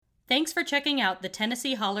Thanks for checking out the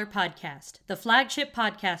Tennessee Holler Podcast, the flagship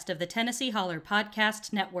podcast of the Tennessee Holler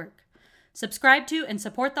Podcast Network. Subscribe to and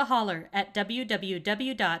support the Holler at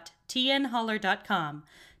www.tnholler.com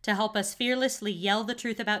to help us fearlessly yell the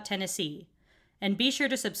truth about Tennessee. And be sure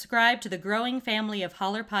to subscribe to the growing family of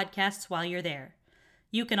Holler podcasts while you're there.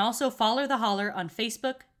 You can also follow the Holler on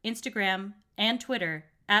Facebook, Instagram, and Twitter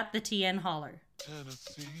at the TN Holler.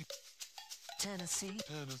 Tennessee, Tennessee,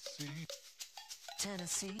 Tennessee,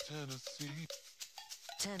 Tennessee, Tennessee,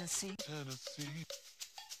 Tennessee, Tennessee,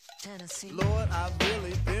 Tennessee. Lord, I've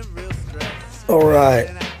really been real stressed. All right.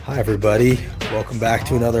 Hi, everybody. Welcome back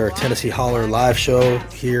to another Tennessee Holler live show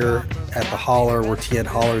here at the Holler. We're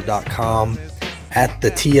tnholler.com, at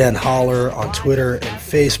the TN Holler on Twitter and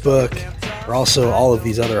Facebook. We're also all of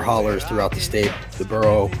these other hollers throughout the state. The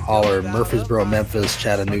Borough Holler, Murfreesboro, Memphis,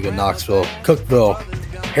 Chattanooga, Knoxville, Cookeville,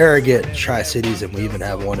 Harrogate, Tri-Cities, and we even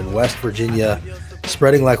have one in West Virginia,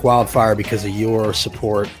 spreading like wildfire because of your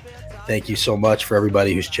support. Thank you so much for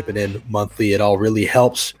everybody who's chipping in monthly. It all really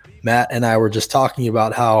helps. Matt and I were just talking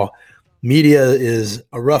about how media is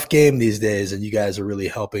a rough game these days, and you guys are really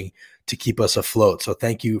helping to keep us afloat. So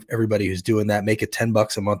thank you, everybody who's doing that. Make it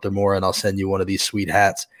 $10 a month or more, and I'll send you one of these sweet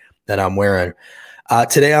hats that I'm wearing.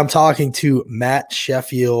 Today I'm talking to Matt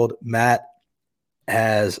Sheffield. Matt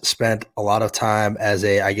has spent a lot of time as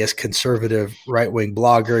a, I guess, conservative right-wing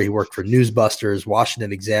blogger. He worked for Newsbusters,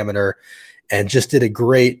 Washington Examiner, and just did a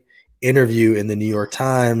great interview in the New York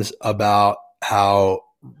Times about how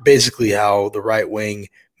the right-wing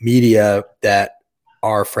media that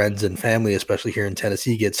our friends and family, especially here in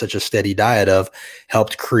Tennessee, get such a steady diet of,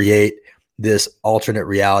 helped create this alternate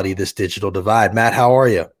reality, this digital divide. Matt, how are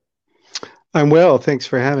you? I'm well. Thanks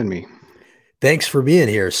for having me. Thanks for being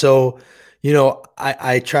here. So,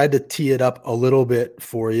 I tried to tee it up a little bit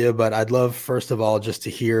for you, but I'd love, first of all, just to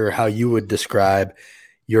hear how you would describe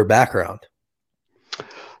your background.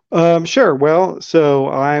 Sure. Well, so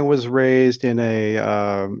I was raised in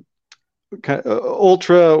a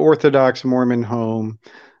ultra Orthodox Mormon home.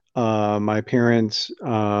 My parents,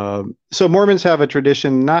 so Mormons have a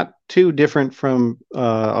tradition not too different from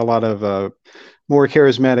a lot of more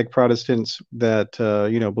charismatic Protestants that,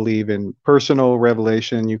 believe in personal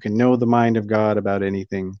revelation. You can know the mind of God about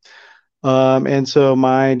anything. And so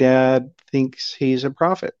my dad thinks he's a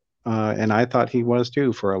prophet. And I thought he was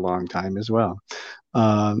too for a long time as well.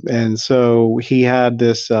 And so he had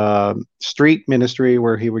this street ministry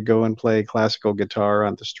where he would go and play classical guitar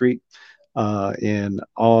on the street in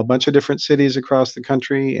a bunch of different cities across the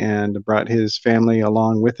country, and brought his family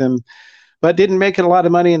along with him, but didn't make it a lot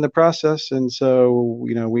of money in the process. And so,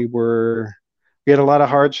 we had a lot of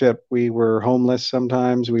hardship. We were homeless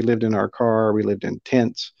sometimes. We lived in our car. We lived in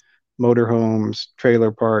tents, motorhomes,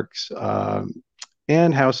 trailer parks,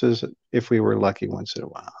 and houses if we were lucky once in a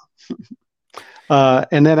while.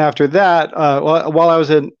 And then after that, while I was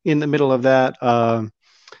in the middle of that,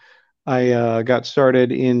 I got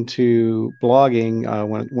started into blogging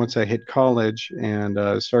once I hit college,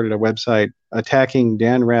 and started a website attacking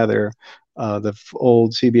Dan Rather, the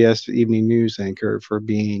old CBS Evening News anchor, for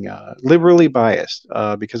being liberally biased,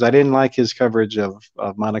 because I didn't like his coverage of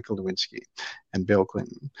Monica Lewinsky and Bill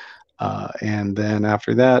Clinton. And then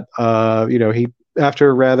after that,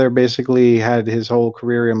 after Rather basically had his whole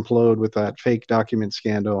career implode with that fake document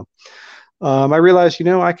scandal, I realized,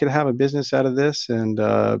 I could have a business out of this, and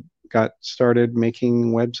got started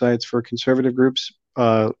making websites for conservative groups,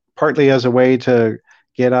 partly as a way to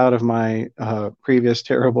get out of my previous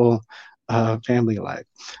terrible family life.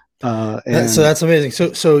 So that's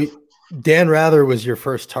amazing. So Dan Rather was your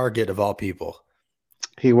first target of all people.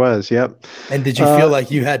 He was, yep. And did you feel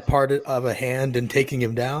like you had part of a hand in taking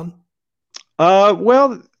him down?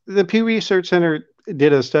 Well, the Pew Research Center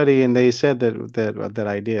did a study, and they said that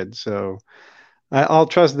I did. So I'll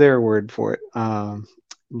trust their word for it. So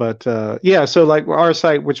like our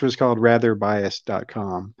site, which was called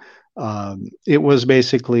ratherbiased.com, it was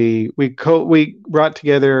basically, we brought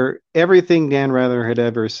together everything Dan Rather had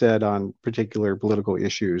ever said on particular political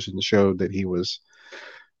issues, and showed that he was,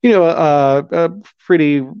 a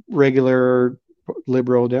pretty regular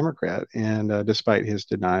liberal Democrat, and despite his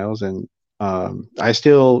denials. And I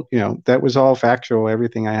still, that was all factual.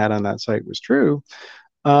 Everything I had on that site was true.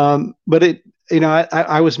 But it,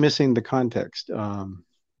 I was missing the context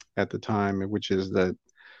at the time, which is that,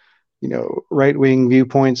 right-wing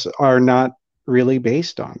viewpoints are not really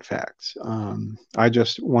based on facts. I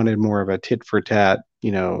just wanted more of a tit for tat,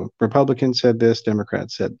 Republicans said this,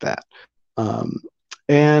 Democrats said that.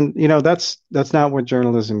 And that's not what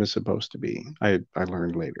journalism is supposed to be. I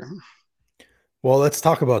learned later. Well, let's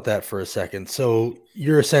talk about that for a second. So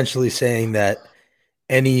you're essentially saying that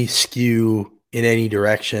any skew in any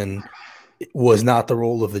direction was not the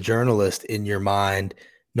role of the journalist in your mind,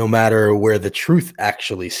 no matter where the truth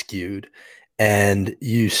actually skewed. And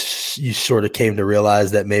you sort of came to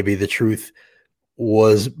realize that maybe the truth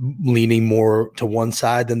was leaning more to one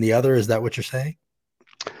side than the other. Is that what you're saying?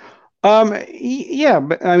 Yeah,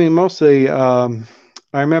 but I mean, mostly, I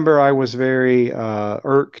remember I was very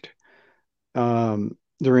irked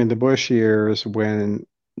during the Bush years when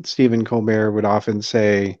Stephen Colbert would often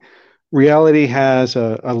say, reality has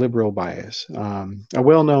a liberal bias, a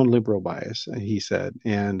well-known liberal bias, he said.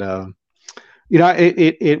 And,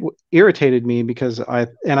 it irritated me because I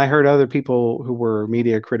heard other people who were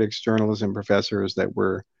media critics, journalism professors that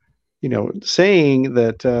were, saying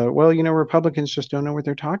that, Republicans just don't know what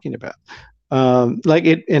they're talking about. And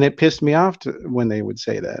it pissed me off when they would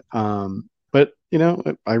say that. But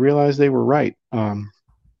I realized they were right.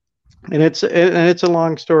 And it's a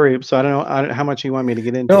long story, so I don't know how much you want me to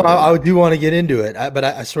get into. No, I do want to get into it, but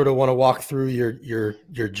I sort of want to walk through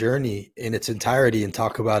your journey in its entirety and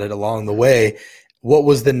talk about it along the way. What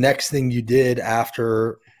was the next thing you did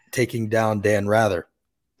after taking down Dan Rather?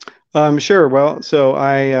 Sure. Well, so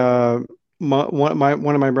one of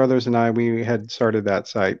my brothers and we had started that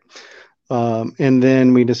site. And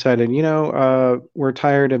then we decided, we're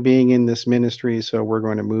tired of being in this ministry, so we're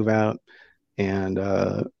going to move out, and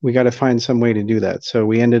we got to find some way to do that. So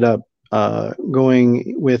we ended up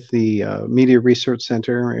going with the Media Research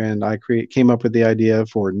Center, and I came up with the idea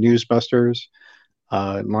for Newsbusters,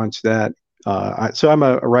 launched that. So I'm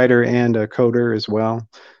a writer and a coder as well.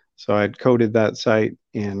 So I'd coded that site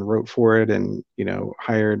and wrote for it, and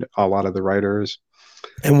hired a lot of the writers.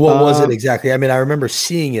 And what was it exactly? I mean, I remember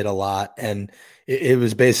seeing it a lot, and it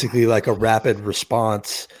was basically like a rapid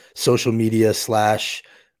response social media /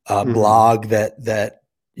 blog that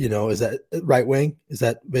is that Right Wing? Is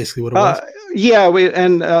that basically what it was? Yeah,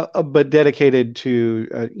 but dedicated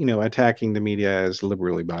to attacking the media as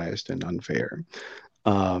liberally biased and unfair.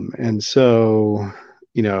 And so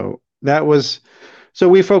that was. So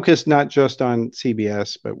we focused not just on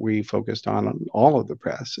CBS, but we focused on all of the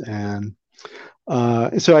press. And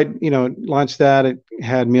so I, launched that. It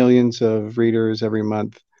had millions of readers every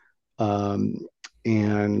month,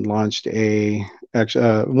 and launched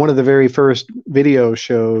one of the very first video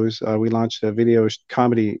shows. We launched a video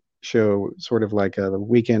comedy show, sort of like a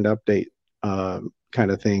Weekend Update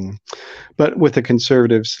kind of thing, but with a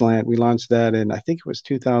conservative slant. We launched that in, I think it was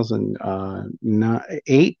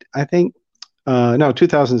 2008, I think. No,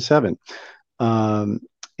 2007.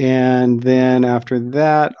 And then after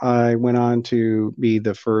that, I went on to be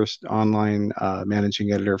the first online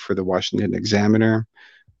managing editor for the Washington Examiner.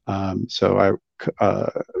 So I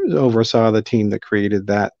oversaw the team that created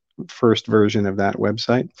that first version of that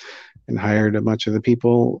website, and hired a bunch of the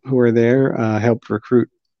people who are there, helped recruit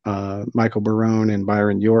Michael Barone and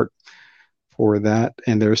Byron York for that,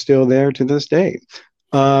 and they're still there to this day.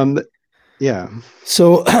 Yeah.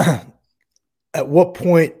 So at what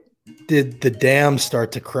point did the dam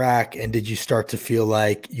start to crack, and did you start to feel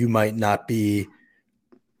like you might not be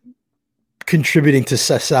contributing to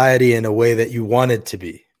society in a way that you wanted to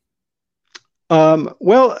be?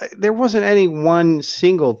 Well, there wasn't any one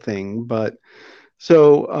single thing, but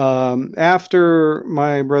so after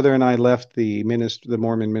my brother and I left the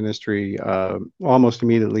Mormon ministry, almost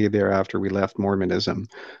immediately thereafter, we left Mormonism,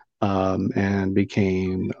 and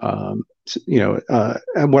became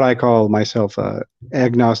what I call myself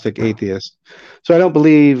agnostic atheist. So I don't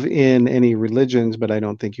believe in any religions, but I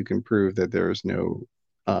don't think you can prove that there's no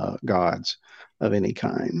gods of any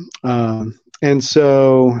kind. And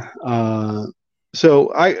so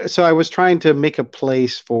I was trying to make a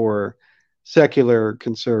place for secular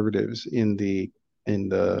conservatives in the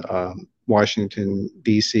Washington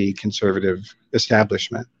D.C. conservative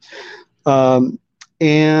establishment.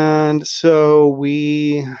 And so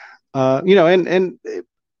we, and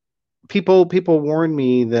people warned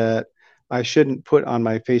me that I shouldn't put on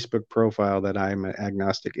my Facebook profile that I'm an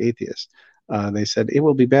agnostic atheist. They said, it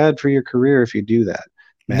will be bad for your career if you do that.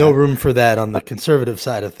 Matt. No room for that on the conservative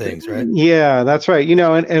side of things, right? Yeah, that's right.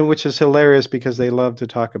 And which is hilarious because they love to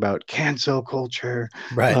talk about cancel culture.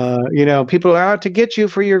 Right. People are out to get you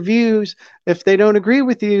for your views if they don't agree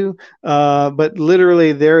with you. But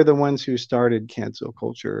literally, they're the ones who started cancel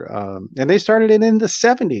culture. And they started it in the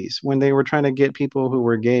 70s when they were trying to get people who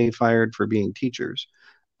were gay fired for being teachers,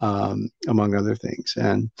 among other things.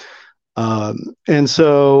 And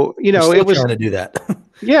so, it was trying to do that.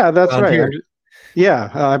 Yeah, that's right. Yeah,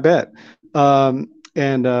 I bet.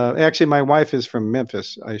 And actually, my wife is from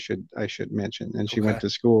Memphis. I should mention, and she went to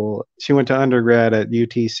school. She went to undergrad at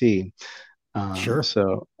UTC, Sure.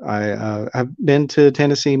 So I've been to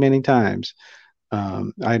Tennessee many times.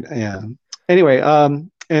 Yeah. Anyway,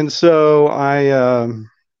 and so uh,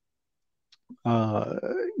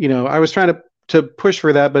 I was trying to push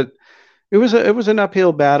for that, but it was an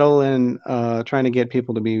uphill battle, and trying to get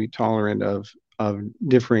people to be tolerant of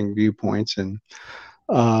differing viewpoints. And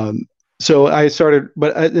um, so I started,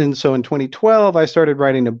 and so in 2012 I started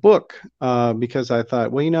writing a book, because I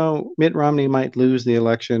thought, well, Mitt Romney might lose the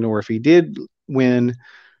election, or if he did win,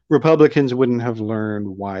 Republicans wouldn't have learned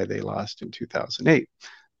why they lost in 2008.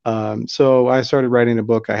 So I started writing a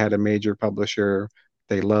book. I had a major publisher.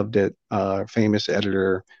 They loved it. Famous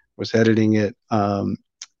editor was editing it.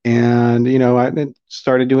 And, I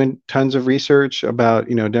started doing tons of research about,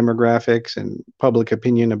 demographics and public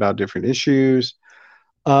opinion about different issues.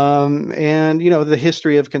 And, the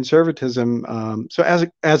history of conservatism. So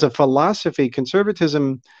as a philosophy,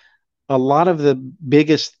 conservatism, a lot of the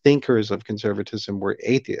biggest thinkers of conservatism were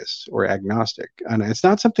atheists or agnostic. And it's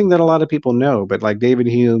not something that a lot of people know, but like David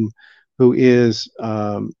Hume, who is,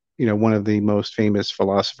 one of the most famous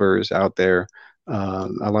philosophers out there.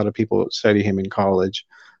 A lot of people study him in college.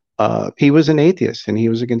 He was an atheist and he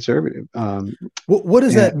was a conservative. What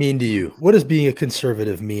does that mean to you? What does being a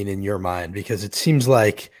conservative mean in your mind? Because it seems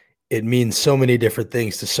like it means so many different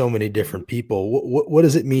things to so many different people. What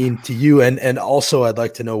does it mean to you? And also, I'd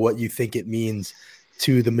like to know what you think it means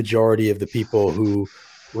to the majority of the people who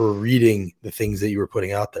were reading the things that you were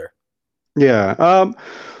putting out there. Yeah.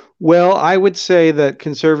 Well, I would say that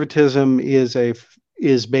conservatism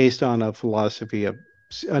is based on a philosophy of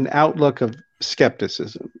an outlook of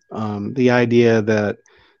skepticism. The idea that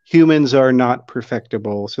humans are not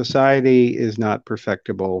perfectible, society is not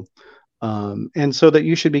perfectible, and so that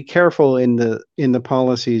you should be careful in the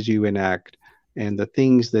policies you enact and the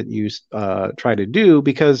things that you try to do,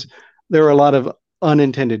 because there are a lot of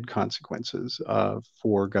unintended consequences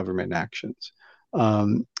for government actions.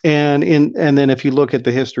 And then if you look at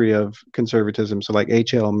the history of conservatism, so like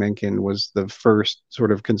H.L. Mencken was the first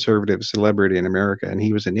sort of conservative celebrity in America, and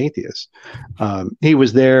he was an atheist. He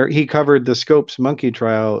was there. He covered the Scopes monkey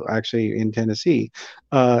trial actually in Tennessee,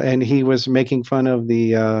 and he was making fun of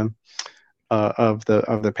the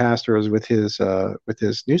pastors with his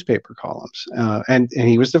newspaper columns, and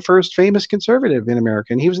he was the first famous conservative in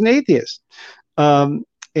America, and he was an atheist, and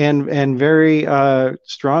very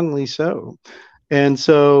strongly so. And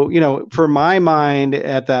so, for my mind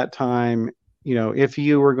at that time, if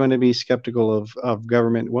you were going to be skeptical of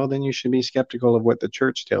government, well, then you should be skeptical of what the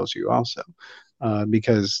church tells you also,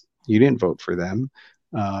 because you didn't vote for them.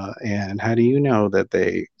 And how do you know that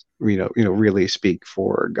they, really speak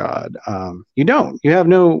for God? You don't. You have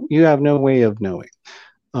no way of knowing.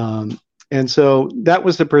 And so that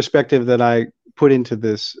was the perspective that I put into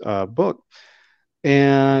this book.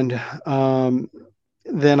 And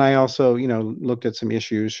then I also, looked at some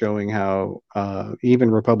issues showing how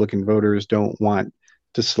even Republican voters don't want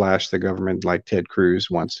to slash the government like Ted Cruz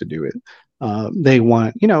wants to do it. They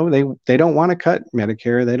want, they don't want to cut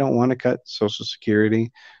Medicare. They don't want to cut Social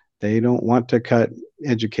Security. They don't want to cut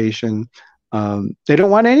education. They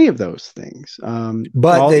don't want any of those things.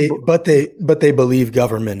 But they believe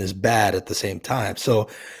government is bad at the same time. So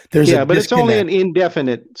there's but it's only an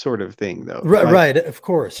indefinite sort of thing, though. Right. Of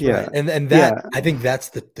course. Yeah. Right. And that, I think that's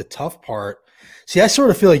the tough part. See, I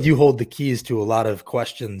sort of feel like you hold the keys to a lot of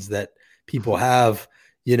questions that people have,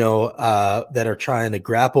 that are trying to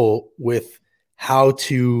grapple with how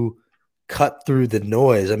to cut through the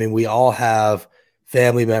noise. I mean, we all have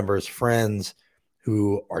family members, friends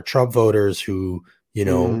who are Trump voters who,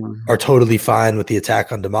 are totally fine with the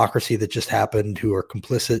attack on democracy that just happened, who are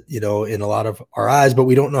complicit, in a lot of our eyes, but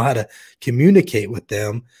we don't know how to communicate with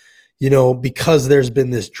them, because there's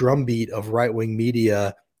been this drumbeat of right-wing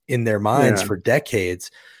media in their minds for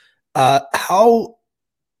decades. How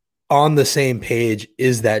on the same page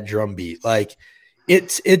is that drumbeat? Like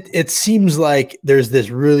it seems like there's this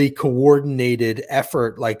really coordinated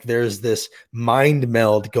effort. Like there's this mind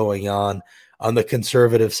meld going on the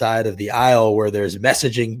conservative side of the aisle, where there's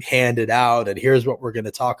messaging handed out and here's what we're going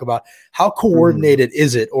to talk about. How coordinated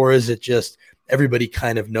is it? Or is it just everybody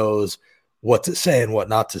kind of knows what to say and what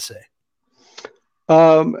not to say?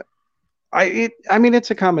 I mean,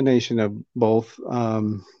 it's a combination of both.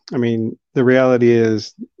 I mean, the reality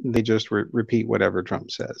is they just repeat whatever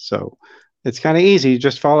Trump says. So it's kind of easy.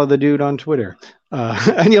 Just follow the dude on Twitter,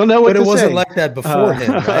 and you'll know what to say. But it wasn't like that before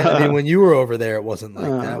him, right? I mean, when you were over there, it wasn't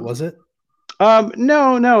like that, was it? No.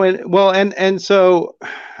 And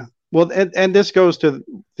this goes to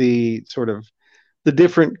the sort of the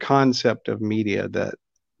different concept of media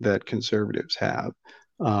that conservatives have.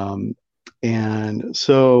 And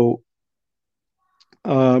so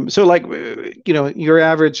So like, your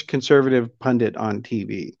average conservative pundit on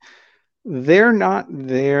TV, they're not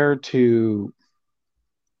there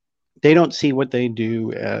they don't see what they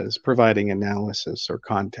do as providing analysis or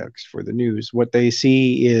context for the news. What they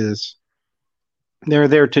see is they're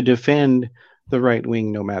there to defend the right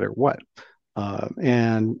wing no matter what.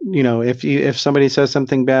 And if somebody says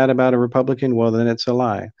something bad about a Republican, well, then it's a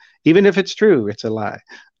lie. Even if it's true, it's a lie,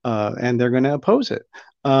 and they're going to oppose it.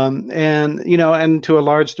 And to a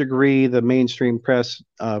large degree, the mainstream press,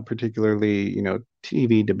 particularly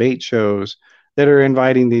TV debate shows, that are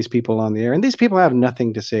inviting these people on the air, and these people have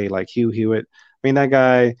nothing to say, like Hugh Hewitt. I mean, that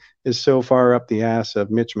guy is so far up the ass of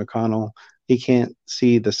Mitch McConnell, he can't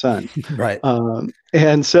see the sun. Right.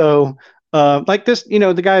 And so. Like this,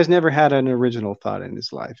 the guy's never had an original thought in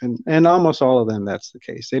his life, and almost all of them, that's the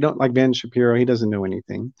case. They don't, like Ben Shapiro, he doesn't know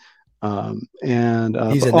anything. He's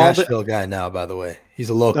a Nashville guy now, by the way. He's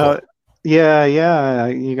a local. Yeah.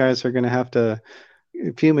 You guys are going to have to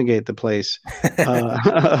fumigate the place.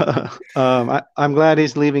 I'm glad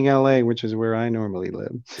he's leaving LA, which is where I normally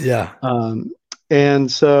live. Yeah. And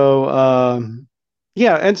so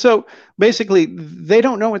basically they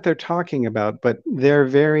don't know what they're talking about, but they're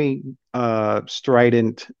very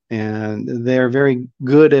strident, and they're very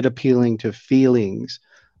good at appealing to feelings.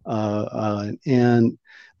 Here's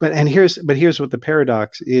what the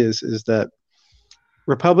paradox is that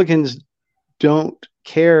Republicans don't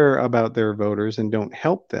care about their voters and don't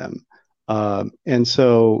help them. And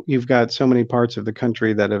so you've got so many parts of the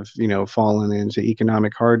country that have, fallen into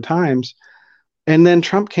economic hard times. And then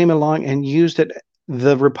Trump came along and used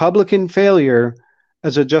the Republican failure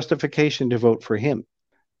as a justification to vote for him,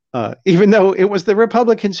 even though it was the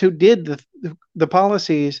Republicans who did the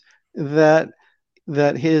policies that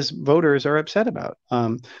his voters are upset about.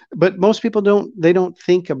 But most people don't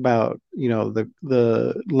think about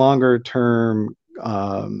the longer term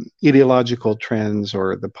ideological trends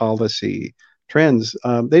or the policy trends.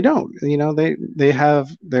 They don't. They have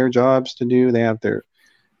their jobs to do. They have their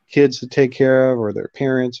kids to take care of, or their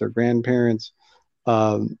parents or grandparents.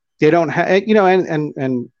 They don't have,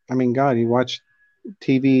 and I mean, God, you watch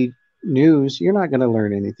TV news, you're not going to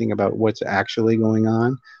learn anything about what's actually going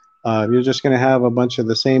on. You're just going to have a bunch of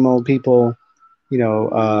the same old people,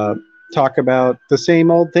 talk about the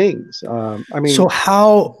same old things. So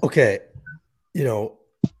how, okay,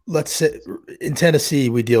 let's say in Tennessee,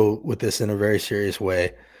 we deal with this in a very serious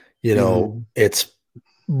way. It's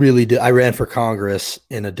really, I ran for Congress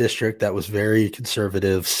in a district that was very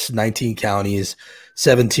conservative, 19 counties,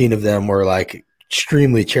 17 of them were like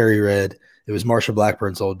extremely cherry red. It was Marsha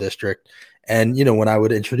Blackburn's old district. And, when I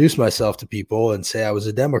would introduce myself to people and say I was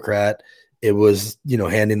a Democrat, it was,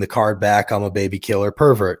 handing the card back. I'm a baby killer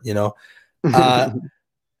pervert,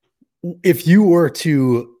 if you were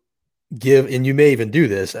to give, and you may even do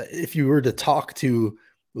this, if you were to talk to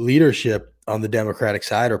leadership on the Democratic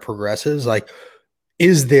side or progressives, like,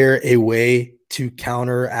 is there a way to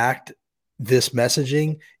counteract this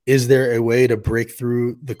messaging? Is there a way to break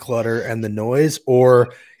through the clutter and the noise?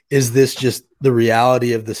 Or is this just the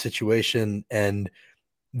reality of the situation and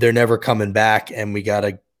they're never coming back and we got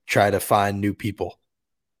to try to find new people?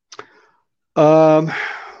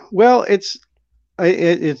 Well, it's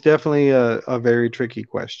definitely a very tricky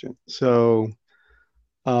question. So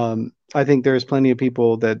I think there's plenty of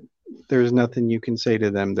people that there's nothing you can say to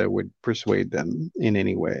them that would persuade them in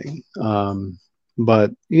any way.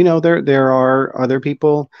 But there are other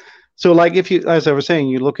people. So like if you, as I was saying,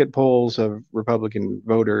 you look at polls of Republican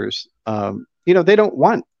voters, they don't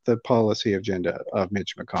want the policy agenda of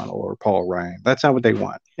Mitch McConnell or Paul Ryan. That's not what they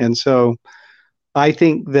want. And so I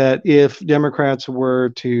think that if Democrats were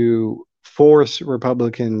to force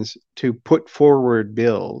Republicans to put forward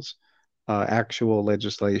bills, actual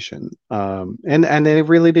legislation, and they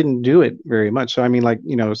really didn't do it very much. So I mean,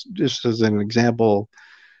 just as an example,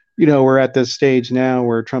 we're at this stage now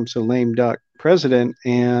where Trump's a lame duck president,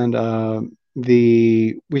 and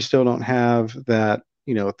we still don't have that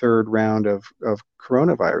third round of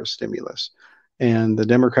coronavirus stimulus. And the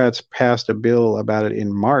Democrats passed a bill about it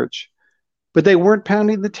in March, but they weren't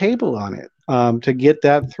pounding the table on it to get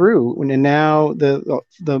that through. And now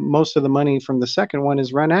the most of the money from the second one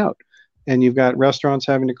is run out. And you've got restaurants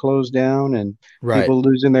having to close down and people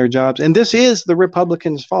losing their jobs. And this is the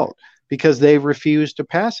Republicans' fault because they refused to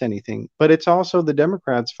pass anything. But it's also the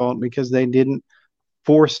Democrats' fault because they didn't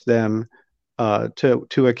force them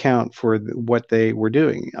to account for what they were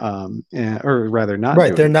doing, or rather not.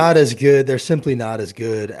 Right. They're not as good. They're simply not as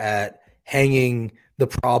good at hanging the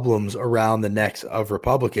problems around the necks of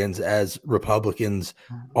Republicans as Republicans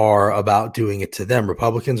are about doing it to them.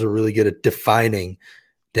 Republicans are really good at defining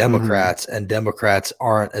Democrats, and Democrats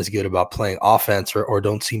aren't as good about playing offense or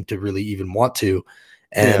don't seem to really even want to.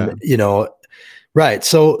 And, right.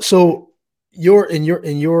 So in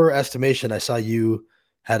your estimation, I saw you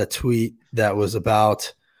had a tweet that was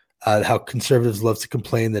about how conservatives love to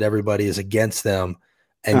complain that everybody is against them.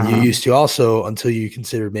 And you used to also, until you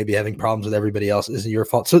considered maybe having problems with everybody else isn't your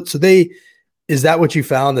fault. So is that what you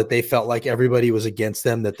found, that they felt like everybody was against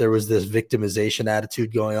them, that there was this victimization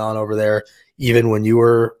attitude going on over there, even when you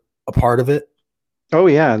were a part of it? Oh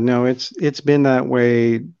yeah, no, it's been that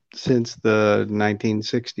way since the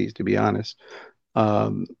 1960s, to be honest.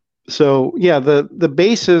 So yeah, the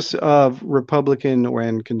basis of Republican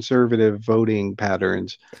and conservative voting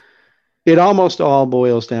patterns, it almost all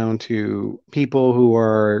boils down to people who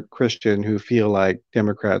are Christian who feel like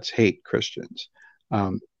Democrats hate Christians.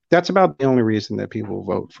 That's about the only reason that people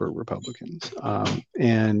vote for Republicans.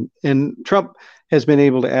 And Trump has been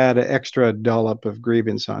able to add an extra dollop of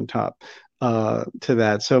grievance on top to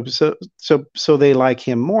that. So they like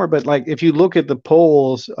him more. But like, if you look at the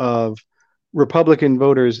polls of Republican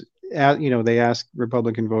voters, they ask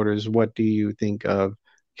Republican voters, what do you think of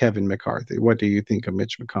Kevin McCarthy? What do you think of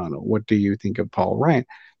Mitch McConnell? What do you think of Paul Ryan?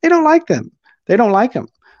 They don't like them. They don't like him.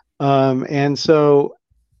 And so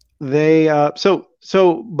they,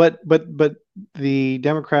 but the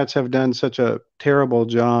Democrats have done such a terrible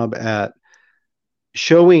job at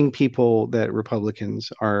showing people that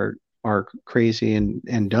Republicans are crazy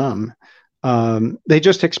and dumb. They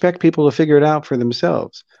just expect people to figure it out for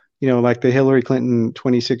themselves. Like the Hillary Clinton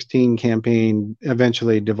 2016 campaign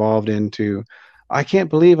eventually devolved into, I can't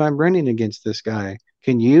believe I'm running against this guy.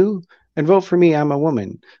 Can you? And vote for me. I'm a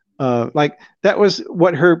woman. Like that was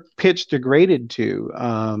what her pitch degraded to.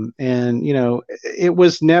 And it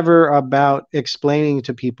was never about explaining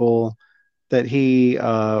to people that he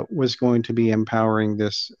was going to be empowering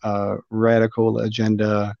this radical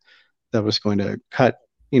agenda that was going to cut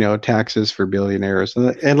taxes for billionaires.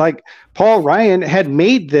 And like Paul Ryan had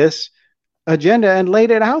made this agenda and laid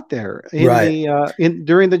it out there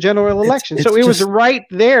during the general election. So it was right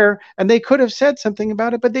there, and they could have said something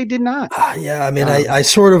about it, but they did not. Yeah, I mean, I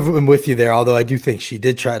sort of am with you there, although I do think she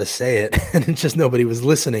did try to say it, and it's just nobody was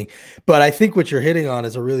listening. But I think what you're hitting on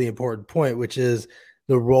is a really important point, which is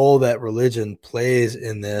the role that religion plays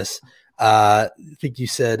in this. I think you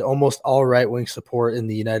said almost all right-wing support in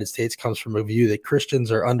the United States comes from a view that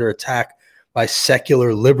Christians are under attack by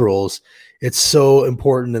secular liberals. It's so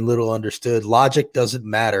important and little understood. Logic doesn't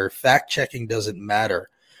matter. Fact-checking doesn't matter.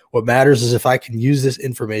 What matters is if I can use this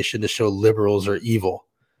information to show liberals are evil.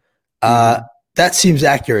 That seems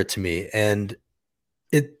accurate to me. And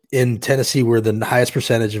in Tennessee, we're the highest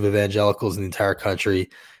percentage of evangelicals in the entire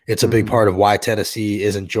country. It's a big part of why Tennessee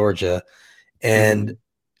isn't Georgia. And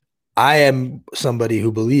I am somebody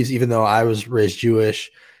who believes, even though I was raised Jewish,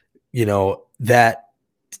 that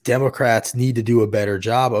Democrats need to do a better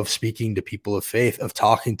job of speaking to people of faith, of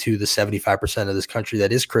talking to the 75% of this country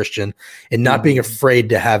that is Christian, and not being afraid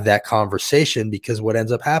to have that conversation, because what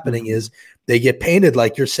ends up happening is they get painted,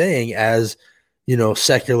 like you're saying, as,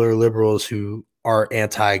 secular liberals who are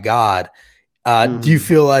anti-God. Do you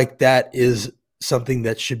feel like that is something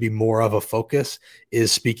that should be more of a focus,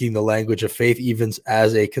 is speaking the language of faith, even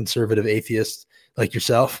as a conservative atheist like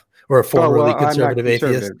yourself, or a formerly conservative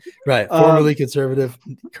atheist, right? Formerly conservative,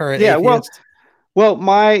 current atheist.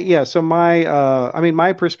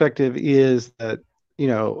 My perspective is that,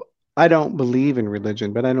 I don't believe in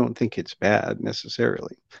religion, but I don't think it's bad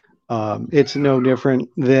necessarily. It's no different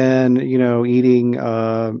than,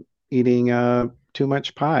 eating too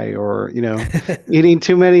much pie, or, eating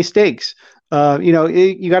too many steaks.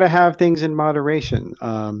 You got to have things in moderation.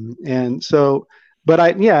 And so, but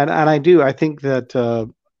I think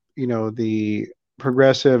that, the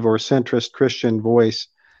progressive or centrist Christian voice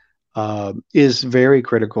is very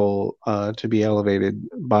critical to be elevated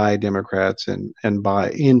by Democrats and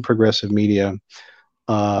in progressive media,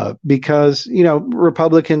 because,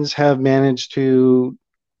 Republicans have managed to,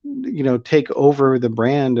 take over the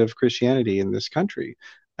brand of Christianity in this country,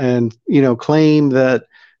 and, claim that,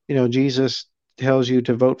 Jesus tells you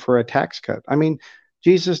to vote for a tax cut. I mean,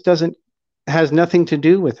 Jesus has nothing to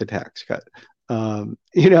do with a tax cut. The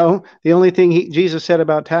only thing Jesus said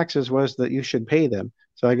about taxes was that you should pay them.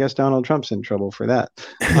 So I guess Donald Trump's in trouble for that.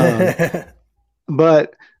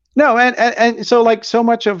 But no, and so like so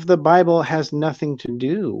much of the Bible has nothing to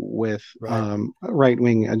do with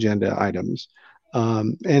right-wing agenda items.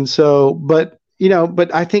 And so, but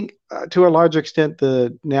I think to a large extent,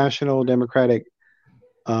 the national Democratic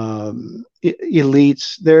elites,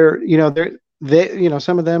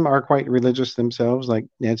 some of them are quite religious themselves. Like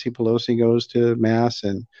Nancy Pelosi goes to mass,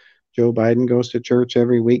 and Joe Biden goes to church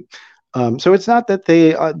every week. So it's not that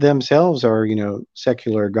they themselves are,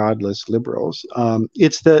 secular, godless liberals.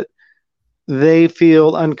 It's that they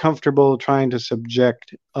feel uncomfortable trying to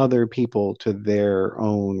subject other people to their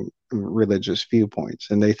own religious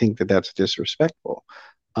viewpoints, and they think that that's disrespectful.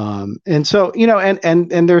 And so,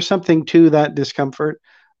 and there's something to that discomfort,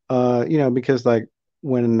 because like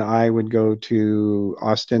when I would go to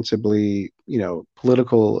ostensibly,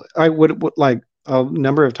 political, I would like a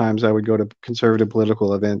number of times I would go to conservative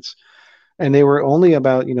political events, and they were only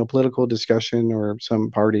about, political discussion or some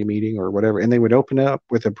party meeting or whatever, and they would open up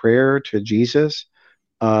with a prayer to Jesus,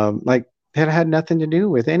 like that had nothing to do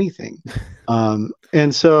with anything.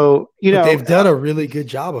 And so, but they've done a really good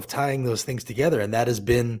job of tying those things together, and that has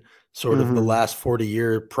been sort of the last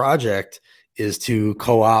 40-year project, is to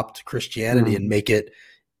co-opt Christianity and make it,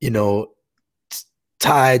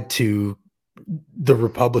 tied to the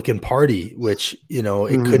Republican Party, which, it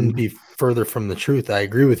couldn't be further from the truth. I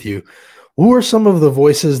agree with you. Who are some of the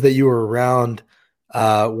voices that you were around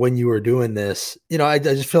when you were doing this? I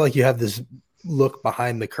just feel like you have this look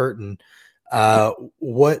behind the curtain. Ben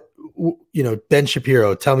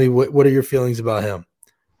Shapiro, tell me, what are your feelings about him?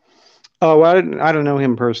 Oh, well, I don't know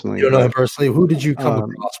him personally. You don't know him personally? Who did you come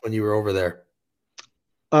across when you were over there?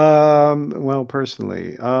 Well,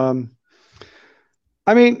 personally, I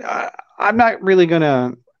mean, I'm not really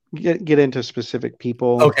gonna get into specific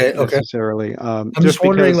people necessarily. I'm just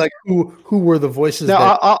wondering, like, who were the voices? No,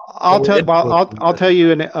 I'll tell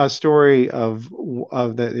you a story of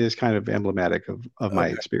that is kind of emblematic of my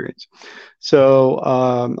experience. So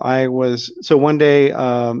one day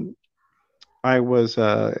I was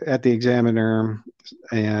at the Examiner,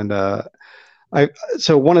 and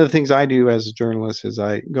so one of the things I do as a journalist is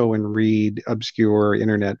I go and read obscure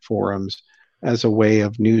internet forums as a way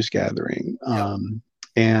of news gathering.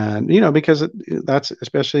 And, because that's,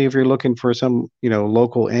 especially if you're looking for some,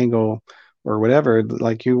 local angle or whatever,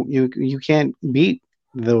 like you can't beat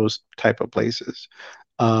those type of places.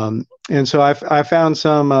 And so I found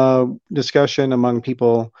some discussion among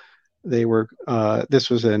people. They were, this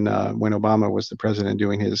was when Obama was the president,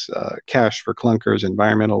 doing his Cash for Clunkers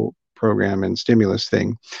environmental program and stimulus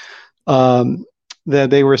thing.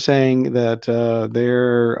 That they were saying that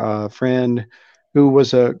their friend, who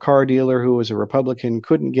was a car dealer, who was a Republican,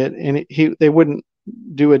 couldn't get any. They wouldn't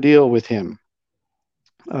do a deal with him.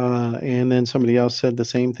 And then somebody else said the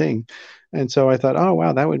same thing. And so I thought, oh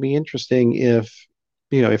wow, that would be interesting if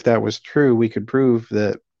that was true. We could prove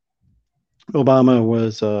that Obama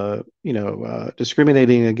was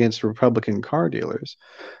discriminating against Republican car dealers.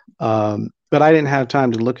 But I didn't have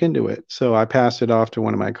time to look into it, so I passed it off to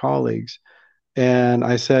one of my colleagues, and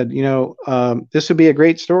I said, this would be a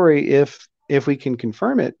great story if we can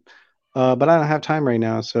confirm it, but I don't have time right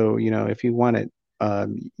now. So, if you want it,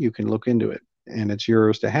 you can look into it, and it's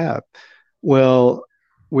yours to have. Well,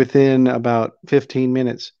 within about 15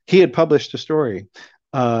 minutes, he had published a story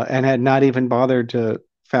and had not even bothered to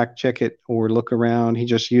fact check it or look around. He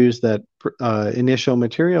just used that initial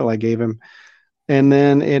material I gave him. And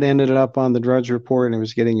then it ended up on the Drudge Report, and it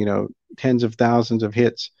was getting, tens of thousands of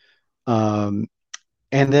hits. And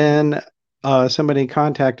then somebody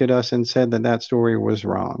contacted us and said that story was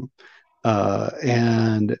wrong.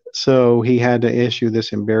 And so he had to issue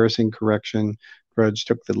this embarrassing correction. Drudge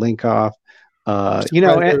took the link off.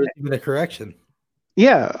 Even a correction.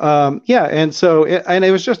 Yeah. And so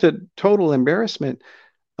it was just a total embarrassment.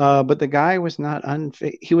 But the guy was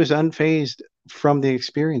he was unfazed from the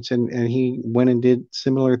experience, and he went and did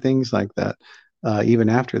similar things like that, even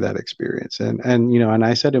after that experience. And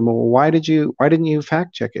I said to him, well, why didn't you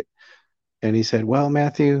fact check it? And he said, well,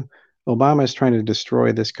 Matthew, Obama is trying to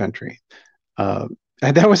destroy this country. And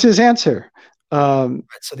that was his answer. So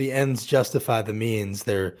the ends justify the means.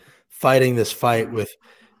 They're fighting this fight with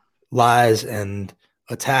lies and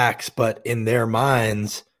attacks, but in their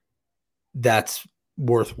minds, that's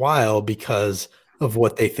worthwhile because of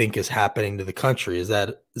what they think is happening to the country. Does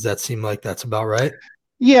that seem like that's about right?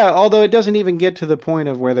 Yeah, although it doesn't even get to the point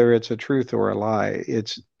of whether it's a truth or a lie.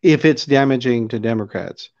 If it's damaging to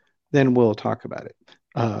Democrats, then we'll talk about it.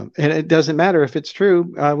 And it doesn't matter if it's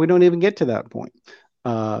true. We don't even get to that point.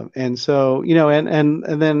 And so,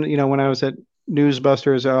 and then, when I was at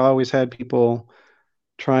Newsbusters, I always had people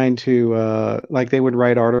trying to, like, they would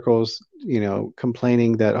write articles,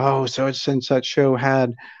 complaining that, oh, such and such show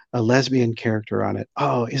had a lesbian character on it.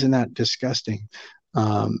 Oh, isn't that disgusting?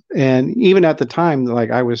 And even at the time,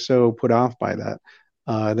 like, I was so put off by that,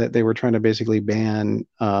 that they were trying to basically ban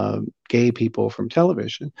gay people from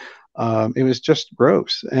television. It was just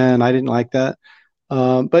gross, and I didn't like that.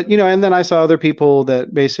 But and then I saw other people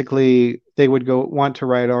that basically they would want to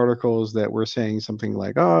write articles that were saying something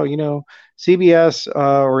like, oh, CBS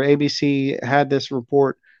or ABC had this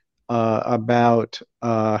report about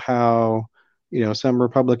how some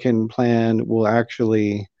Republican plan will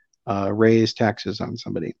actually raise taxes on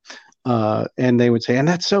somebody. And they would say, and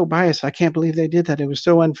that's so biased. I can't believe they did that. It was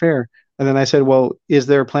so unfair. And then I said, well, is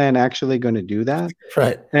their plan actually going to do that?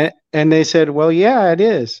 Right. And they said, well, yeah, it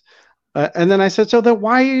is. And then I said, so then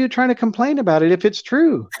why are you trying to complain about it if it's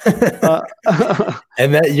true?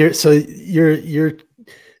 And that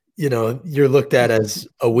you're looked at as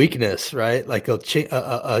a weakness, right? Like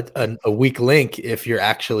a weak link if you're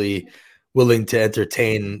actually willing to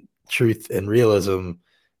entertain truth and realism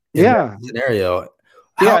in that scenario.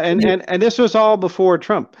 And this was all before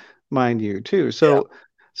Trump, mind you, too. So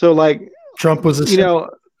like Trump was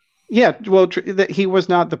yeah, well, he was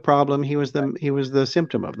not the problem. He was the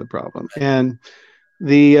symptom of the problem. And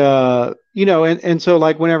and so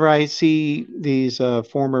like whenever I see these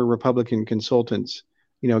former Republican consultants,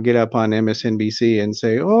 get up on MSNBC and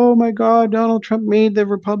say, "Oh my God, Donald Trump made the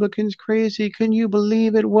Republicans crazy. Can you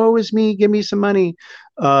believe it? Woe is me. Give me some money."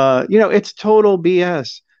 It's total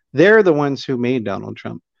BS. They're the ones who made Donald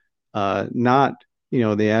Trump, not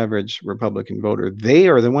the average Republican voter. They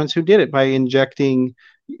are the ones who did it by injecting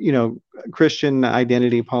Christian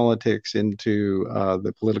identity politics into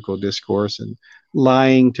the political discourse and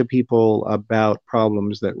lying to people about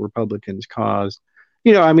problems that Republicans caused.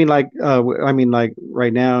 Like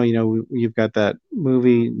right now, you've got that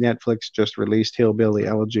movie Netflix just released, Hillbilly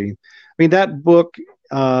Elegy. I mean, that book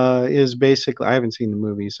is basically, I haven't seen the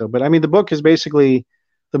movie, but I mean, the book is basically,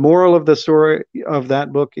 the moral of the story of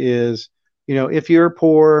that book is, if you're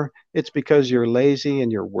poor, it's because you're lazy and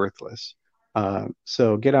you're worthless.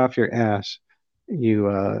 So get off your ass, you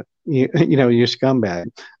scumbag.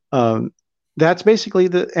 That's basically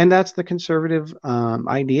that's the conservative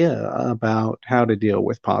idea about how to deal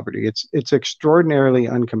with poverty. It's extraordinarily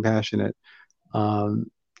uncompassionate,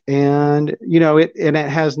 and it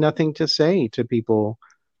has nothing to say to people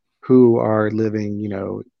who are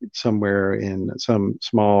living, somewhere in some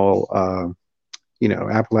small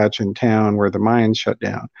Appalachian town where the mines shut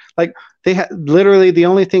down. Like literally the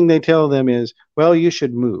only thing they tell them is, well, you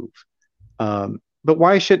should move. But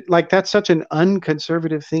why should, that's such an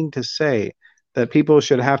unconservative thing to say, that people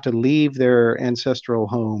should have to leave their ancestral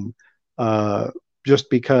home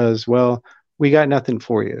just because, well, we got nothing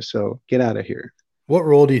for you, so get out of here. What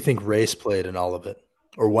role do you think race played in all of it?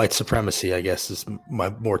 Or white supremacy, I guess, is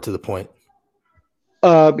more to the point.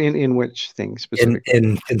 In which things specifically?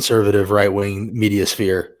 In conservative right-wing media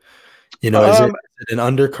sphere, is it an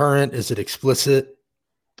undercurrent? Is it explicit?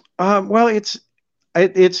 Well, it's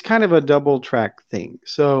kind of a double track thing.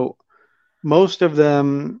 So most of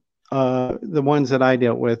them, the ones that I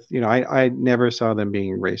dealt with, I never saw them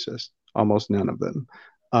being racist, almost none of them.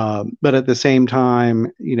 But at the same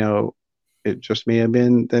time, it just may have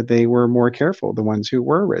been that they were more careful, the ones who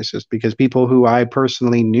were racist, because people who I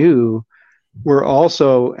personally knew were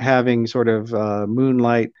also having sort of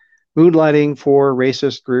moonlighting for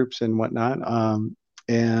racist groups and whatnot,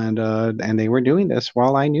 and they were doing this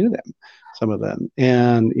while I knew them, some of them,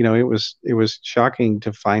 and it was shocking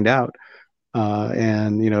to find out,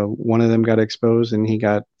 and one of them got exposed and he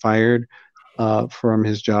got fired from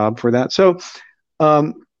his job for that. So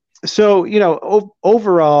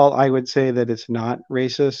overall, I would say that it's not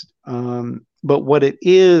racist, but what it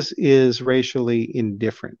is racially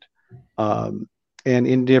indifferent. And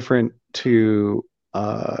indifferent to,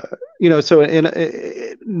 not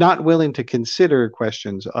willing to consider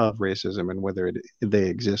questions of racism and whether they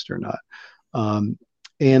exist or not.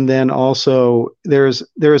 And then also there's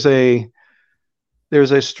a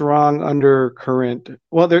strong undercurrent.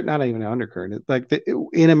 Well, they're not even an undercurrent.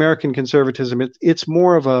 In American conservatism, it's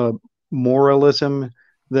more of a moralism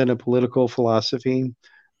than a political philosophy.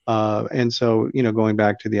 And so, going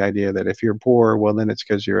back to the idea that if you're poor, well, then it's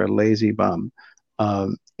because you're a lazy bum.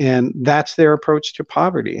 And that's their approach to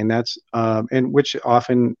poverty. And that's, and which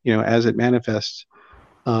often, as it manifests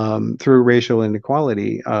through racial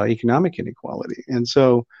inequality, economic inequality. And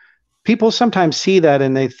so people sometimes see that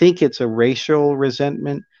and they think it's a racial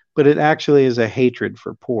resentment, but it actually is a hatred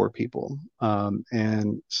for poor people.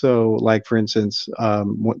 And so, like, for instance,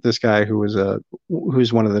 this guy who's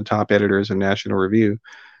one of the top editors of National Review,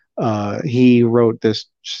 he wrote this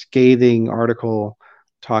scathing article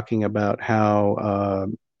talking about how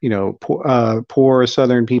poor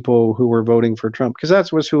Southern people who were voting for Trump, because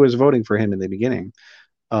that was who was voting for him in the beginning,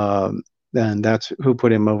 and that's who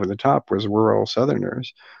put him over the top, was rural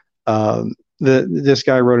Southerners. This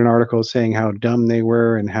guy wrote an article saying how dumb they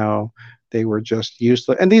were and how they were just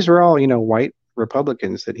useless. And these were all, white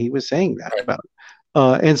Republicans that he was saying that about.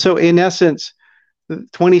 And so in essence,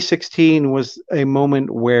 2016 was a moment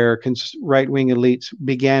where right-wing elites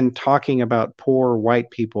began talking about poor white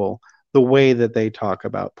people the way that they talk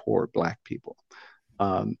about poor black people.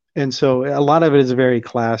 And so a lot of it is very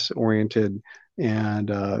class-oriented and,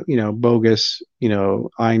 bogus,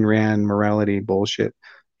 Ayn Rand morality bullshit.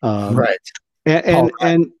 Right. And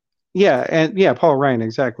Paul Ryan,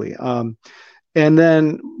 exactly. And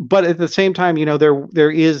then, but at the same time,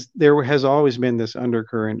 there has always been this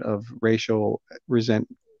undercurrent of racial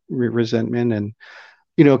resentment and,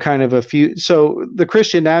 kind of so the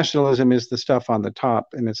Christian nationalism is the stuff on the top,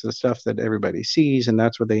 and it's the stuff that everybody sees, and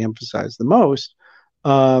that's what they emphasize the most.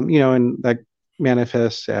 And that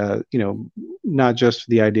manifests, not just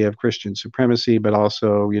the idea of Christian supremacy, but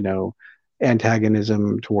also,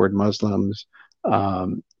 antagonism toward Muslims.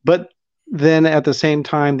 But then at the same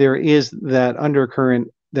time, there is that undercurrent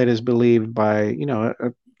that is believed by,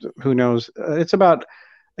 who knows, I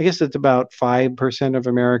guess it's about 5% of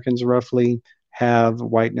Americans roughly have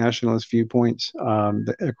white nationalist viewpoints,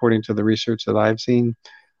 according to the research that I've seen,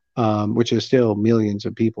 which is still millions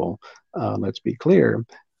of people, let's be clear.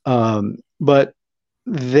 But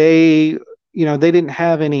they didn't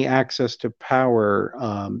have any access to power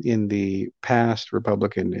in the past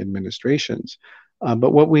Republican administrations.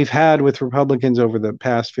 But what we've had with Republicans over the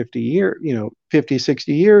past 50,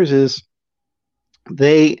 60 years is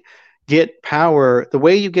they get power. The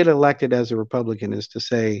way you get elected as a Republican is to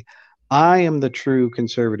say, I am the true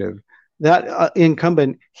conservative. That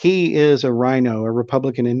incumbent, he is a rhino, a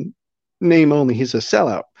Republican in name only. He's a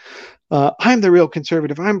sellout. I'm the real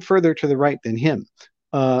conservative. I'm further to the right than him.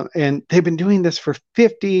 And they've been doing this for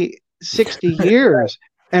 50, 60 years.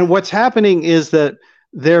 And what's happening is that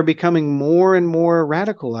they're becoming more and more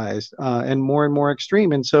radicalized and more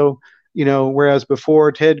extreme. And so, whereas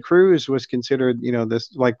before Ted Cruz was considered,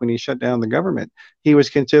 this, like when he shut down the government, he was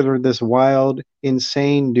considered this wild,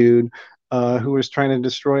 insane dude who was trying to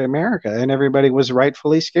destroy America, and everybody was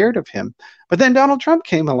rightfully scared of him. But then Donald Trump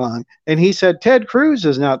came along and he said, Ted Cruz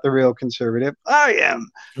is not the real conservative. I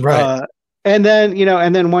am. Right. And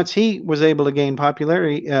then once he was able to gain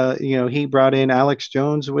popularity, he brought in Alex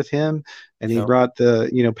Jones with him, and he brought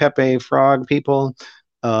the, Pepe Frog people,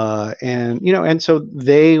 and so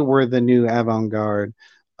they were the new avant-garde,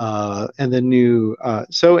 and the new,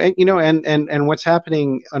 and what's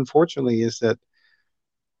happening, unfortunately, is that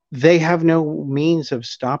they have no means of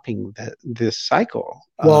stopping this cycle.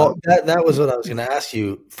 Well, that was what I was going to ask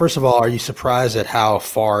you. First of all, are you surprised at how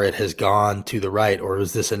far it has gone to the right, or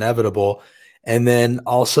is this inevitable? And then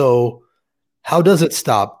also, how does it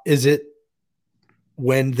stop? Is it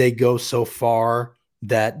when they go so far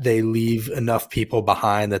that they leave enough people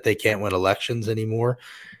behind that they can't win elections anymore?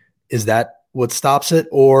 Is that what stops it?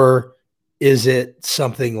 Or is it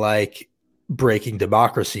something like breaking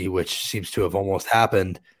democracy, which seems to have almost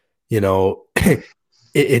happened?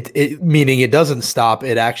 It meaning it doesn't stop.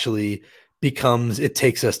 It actually it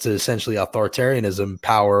takes us to essentially authoritarianism,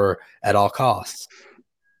 power at all costs.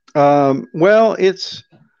 Well, it's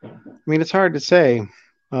hard to say.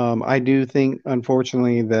 I do think,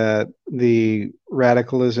 unfortunately, that the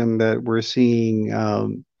radicalism that we're seeing,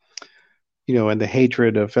 and the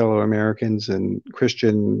hatred of fellow Americans and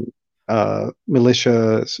Christian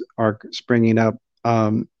militias are springing up.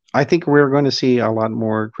 I think we're going to see a lot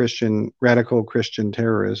more radical Christian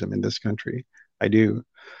terrorism in this country. I do.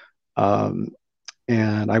 And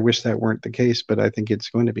I wish that weren't the case, but I think it's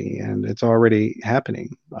going to be, and it's already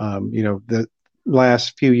happening. The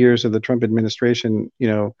last few years of the Trump administration,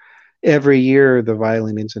 every year the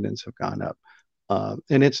violent incidents have gone up.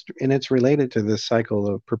 And it's related to this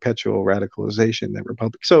cycle of perpetual radicalization that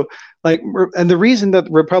Republicans. So, and the reason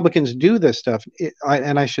that Republicans do this stuff,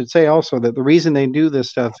 and I should say also that the reason they do this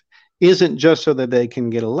stuff isn't just so that they can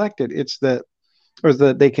get elected. It's that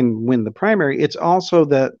they can win the primary. It's also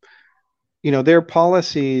that, their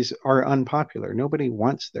policies are unpopular. Nobody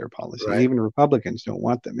wants their policies. Right. Even Republicans don't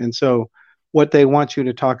want them. And so, what they want you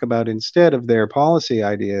to talk about instead of their policy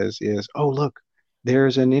ideas is, oh, look,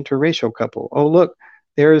 there's an interracial couple. Oh, look,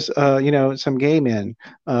 there's, some gay men.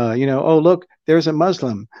 Oh, look, there's a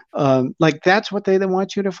Muslim. That's what they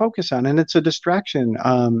want you to focus on. And it's a distraction.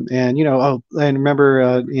 And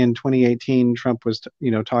remember in 2018, Trump was,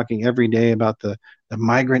 talking every day about the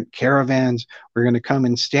migrant caravans. We're going to come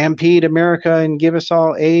and stampede America and give us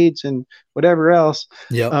all AIDS and whatever else.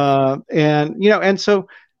 Yeah. And so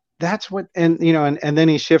that's what, and then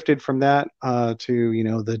he shifted from that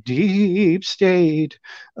to, the deep state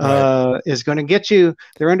is going to get you.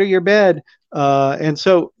 They're under your bed. And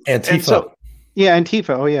so Antifa. Yeah,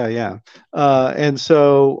 Antifa. Oh yeah, yeah. And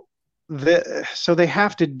so they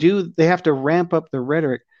have to ramp up the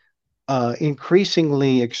rhetoric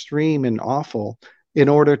increasingly extreme and awful in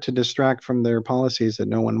order to distract from their policies that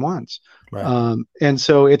no one wants. Right. And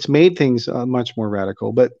so it's made things much more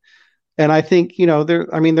radical. And I think,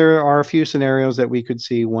 there are a few scenarios that we could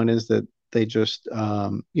see. One is that they just,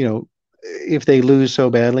 if they lose so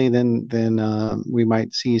badly, then we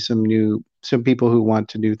might see some people who want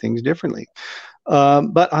to do things differently.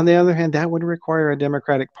 But on the other hand, that would require a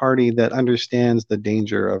Democratic Party that understands the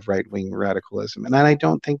danger of right-wing radicalism, and I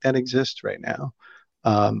don't think that exists right now.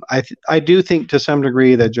 I do think to some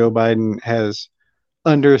degree that Joe Biden has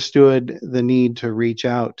understood the need to reach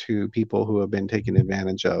out to people who have been taken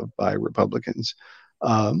advantage of by Republicans.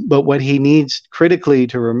 But what he needs critically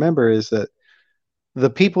to remember is that the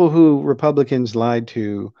people who Republicans lied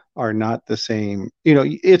to are not the same.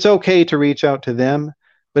 It's okay to reach out to them,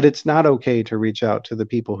 but it's not okay to reach out to the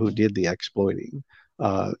people who did the exploiting.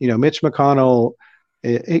 Mitch McConnell,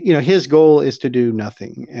 his goal is to do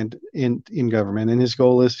nothing and in government, and his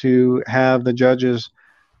goal is to have the judges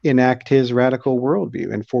enact his radical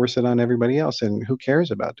worldview and force it on everybody else. And who cares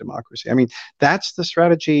about democracy? I mean, that's the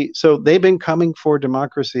strategy. So they've been coming for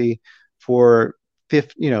democracy for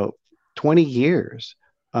 20 years.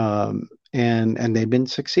 And they've been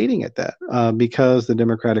succeeding at that because the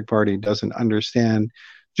Democratic Party doesn't understand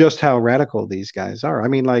just how radical these guys are. I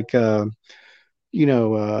mean,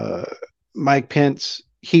 Mike Pence,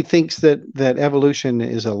 he thinks that evolution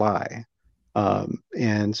is a lie.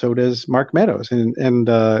 And so does Mark Meadows. And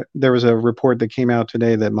there was a report that came out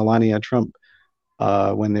today that Melania Trump,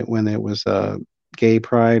 when it was Gay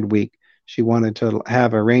Pride Week, she wanted to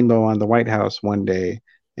have a rainbow on the White House one day.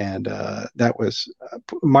 And that was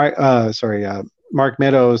Mark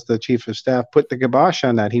Meadows, the chief of staff, put the kibosh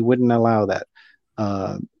on that. He wouldn't allow that.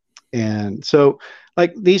 And so,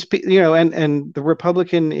 like these, and the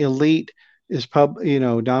Republican elite is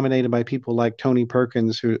dominated by people like Tony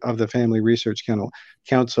Perkins, who of the Family Research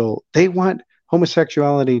Council. They want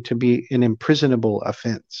homosexuality to be an imprisonable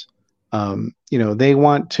offense. They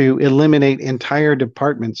want to eliminate entire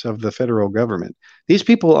departments of the federal government. These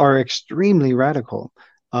people are extremely radical.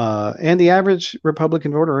 And the average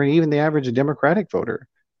Republican voter, and even the average Democratic voter,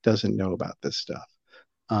 doesn't know about this stuff.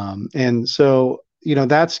 And so,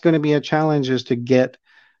 that's going to be a challenge, is to get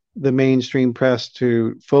the mainstream press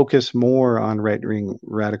to focus more on right-wing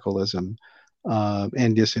radicalism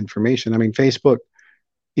and disinformation. I mean, Facebook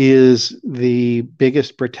is the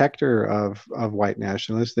biggest protector of white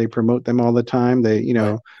nationalists. They promote them all the time. They,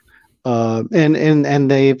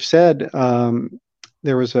 and they've said,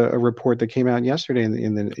 there was a report that came out yesterday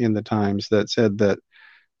in the Times that said that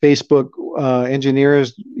Facebook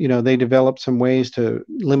engineers, they developed some ways to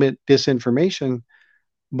limit disinformation,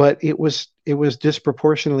 but it was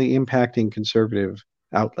disproportionately impacting conservative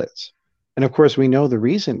outlets. And of course, we know the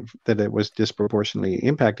reason that it was disproportionately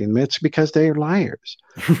impacting them. It's because they're liars.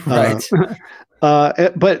 Right.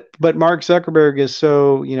 But Mark Zuckerberg is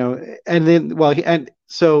so,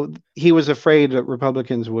 so he was afraid that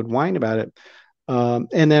Republicans would whine about it.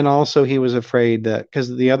 And then also he was afraid that,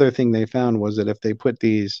 because the other thing they found was that if they put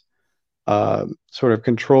these sort of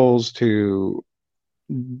controls to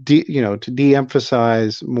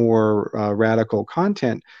de-emphasize more radical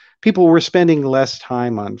content, people were spending less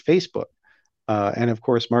time on Facebook. And of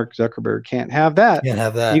course, Mark Zuckerberg can't have that. Can't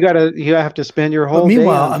have that. You have to spend your whole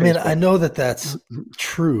meanwhile, day on Facebook. Facebook. I know that that's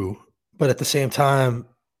true, but at the same time,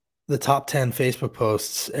 the top 10 Facebook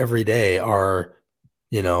posts every day are,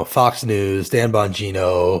 Fox News, Dan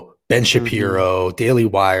Bongino, Ben Shapiro, Daily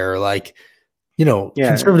Wire.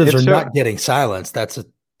 Conservatives are not getting silenced. That's a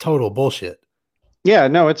total bullshit. Yeah,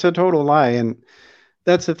 no, it's a total lie. And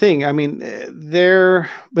that's the thing. I mean, their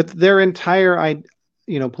entire,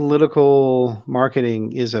 political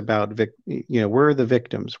marketing is about, we're the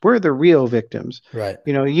victims. We're the real victims. Right.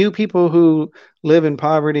 You people who live in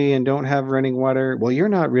poverty and don't have running water, well, you're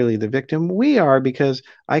not really the victim. We are, because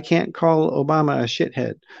I can't call Obama a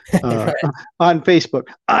shithead on Facebook.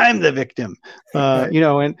 I'm the victim.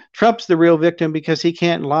 And Trump's the real victim because he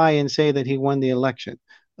can't lie and say that he won the election.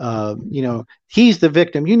 He's the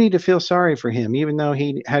victim. You need to feel sorry for him, even though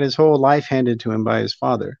he had his whole life handed to him by his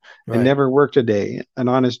father and never worked a day, an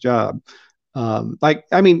honest job. That's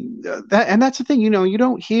the thing, you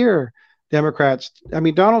don't hear Democrats. I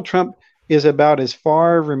mean, Donald Trump is about as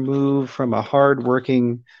far removed from a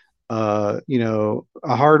hardworking man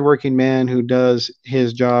who does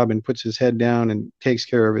his job and puts his head down and takes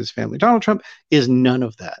care of his family. Donald Trump is none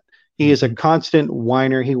of that. He is a constant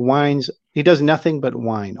whiner. He whines. He does nothing but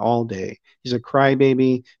whine all day. He's a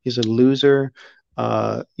crybaby. He's a loser.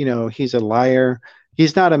 He's a liar.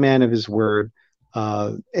 He's not a man of his word.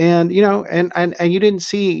 And you didn't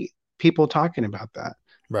see people talking about that.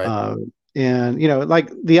 Right. Like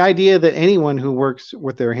the idea that anyone who works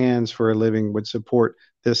with their hands for a living would support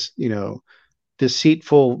this,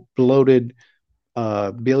 deceitful, bloated,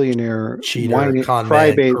 billionaire, Cheater, whiny con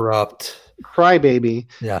man, corrupt. crybaby,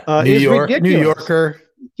 Yeah. is ridiculous. New Yorker.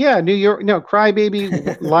 Yeah, New York, no,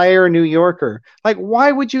 crybaby, liar, New Yorker. Like,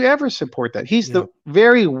 why would you ever support that? He's the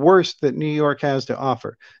very worst that New York has to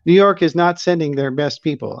offer. New York is not sending their best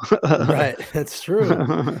people. Right, that's true.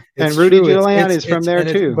 And Rudy Giuliani is from there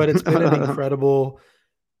too. But it's been an incredible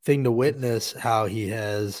thing to witness how he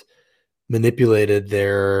has manipulated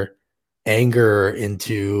their anger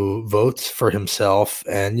into votes for himself.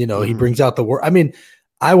 And, he brings out the word. I mean,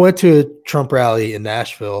 I went to a Trump rally in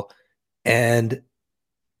Nashville, and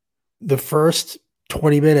the first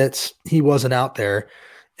 20 minutes he wasn't out there,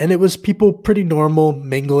 and it was people pretty normal,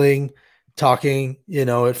 mingling, talking.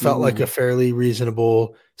 It felt like a fairly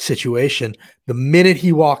reasonable situation. The minute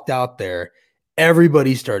he walked out there,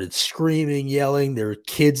 everybody started screaming, yelling. There were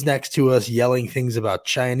kids next to us yelling things about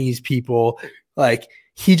Chinese people. Like,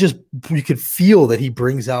 you could feel that he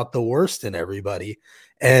brings out the worst in everybody.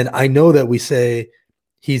 And I know that we say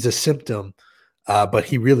he's a symptom, but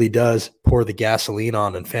he really does pour the gasoline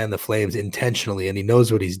on and fan the flames intentionally, and he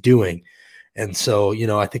knows what he's doing. And so,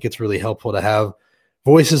 I think it's really helpful to have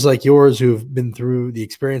voices like yours who've been through the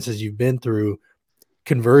experiences you've been through.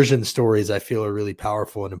 Conversion stories, I feel, are really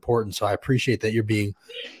powerful and important. So I appreciate that you're being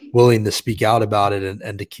willing to speak out about it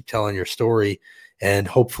and to keep telling your story. And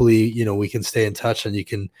hopefully, we can stay in touch and you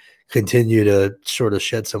can continue to sort of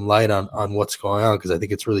shed some light on what's going on, because I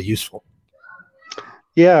think it's really useful.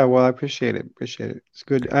 Yeah, well, I appreciate it. It's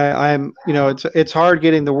good. I'm, it's hard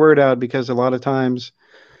getting the word out because a lot of times,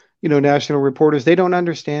 national reporters, they don't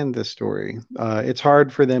understand this story. It's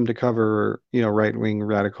hard for them to cover, right-wing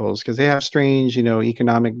radicals because they have strange,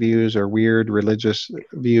 economic views or weird religious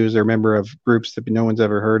views. They're a member of groups that no one's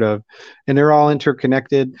ever heard of, and they're all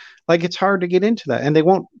interconnected. Like, it's hard to get into that, and they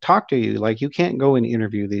won't talk to you. Like, you can't go and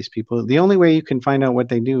interview these people. The only way you can find out what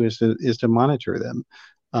they do is to monitor them.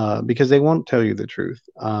 Because they won't tell you the truth.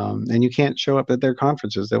 And you can't show up at their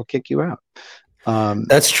conferences. They'll kick you out.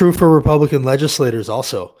 That's true for Republican legislators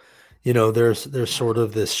also. There's sort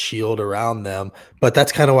of this shield around them, but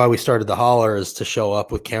that's kind of why we started the Holler, is to show up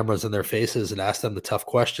with cameras in their faces and ask them the tough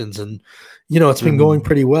questions. And, it's been going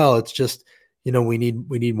pretty well. It's just, we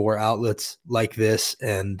need more outlets like this,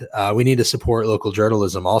 and we need to support local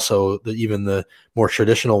journalism. Also, even the more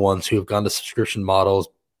traditional ones who have gone to subscription models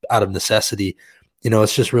out of necessity.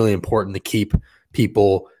 It's just really important to keep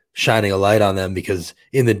people shining a light on them, because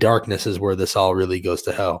in the darkness is where this all really goes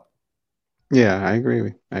to hell. Yeah, I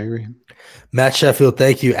agree. Matt Sheffield,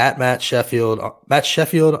 thank you. At Matt Sheffield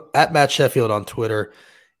on Twitter.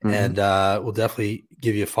 And we'll definitely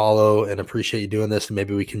give you a follow and appreciate you doing this. And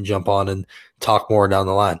maybe we can jump on and talk more down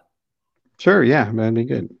the line. Sure. Yeah, that'd be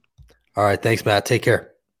good. All right. Thanks, Matt. Take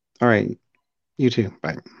care. All right. You too.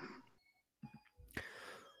 Bye.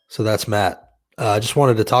 So that's Matt. I just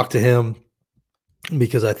wanted to talk to him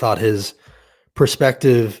because I thought his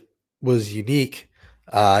perspective was unique.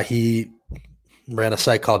 He ran a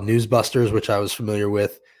site called Newsbusters, which I was familiar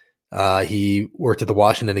with. He worked at the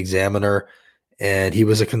Washington Examiner, and he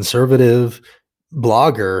was a conservative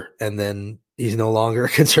blogger, and then he's no longer a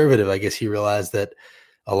conservative. I guess he realized that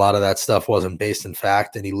a lot of that stuff wasn't based in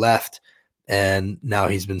fact, and he left, and now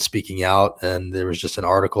he's been speaking out, and there was just an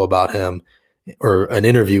article about him, or an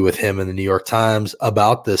interview with him in the New York Times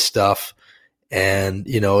about this stuff. And,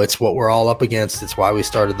 it's what we're all up against. It's why we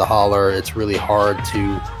started the Holler. It's really hard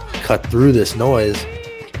to cut through this noise,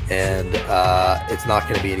 and it's not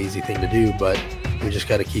going to be an easy thing to do, but we just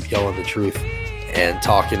got to keep yelling the truth and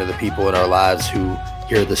talking to the people in our lives who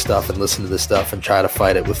hear this stuff and listen to this stuff and try to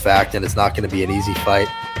fight it with fact. And it's not going to be an easy fight,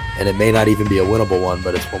 and it may not even be a winnable one,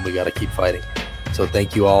 but it's one we got to keep fighting. So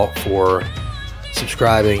thank you all for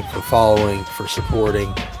subscribing, for following, for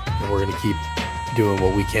supporting, and we're going to keep doing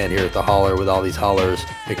what we can here at the Holler with all these hollers.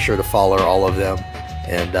 Make sure to follow all of them,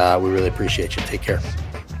 and we really appreciate you. Take care.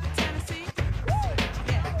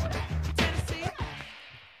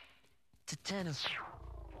 Tennessee.